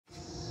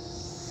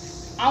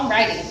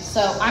Alrighty,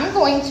 so I'm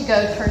going to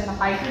go turn the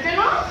hydrogen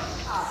on.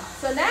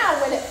 So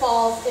now when it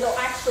falls, it'll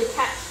actually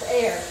catch the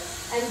air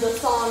and the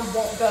song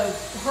won't go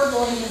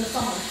hurtling into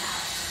someone's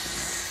house.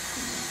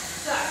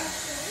 So.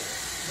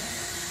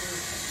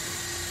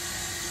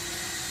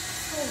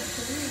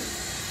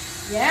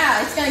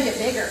 Yeah, it's gonna get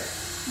bigger.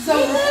 So,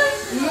 I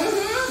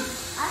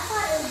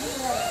thought it was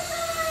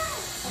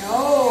big.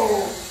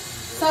 No.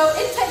 So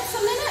it takes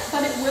a minute,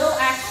 but it will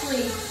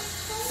actually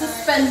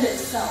suspend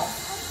itself.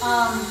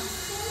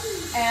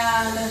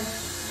 And I'm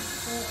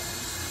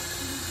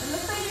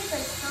afraid it's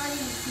like trying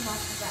to come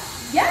off the ground.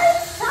 yeah,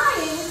 it's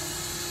trying.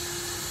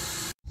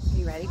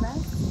 You ready, Brad?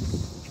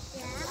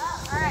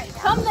 Yeah. All right,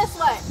 come this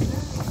way.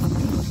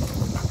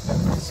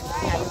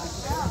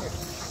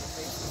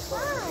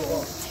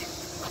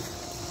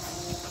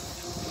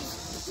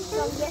 So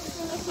I'm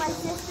guessing if my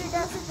sister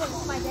does it, then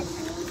my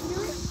destiny will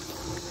do it.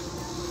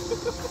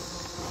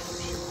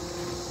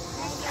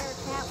 Maybe our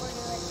cat will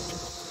do it.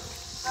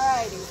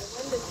 Alrighty, the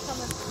wind is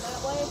coming from that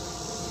way,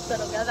 so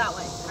it'll go that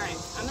way. Alright,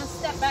 I'm gonna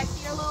step back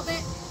here a little bit.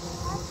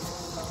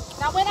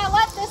 Now when I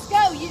let this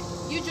go,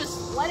 you just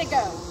let it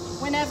go.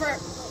 Whenever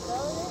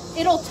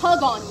it'll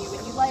tug on you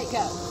when you let it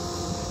go.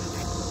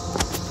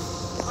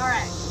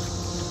 Alright.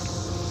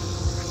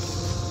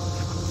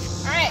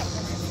 Alright.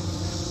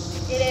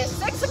 It is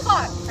 6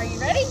 o'clock. Are you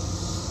ready?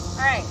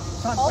 Alright.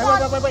 Hold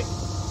on. Wait.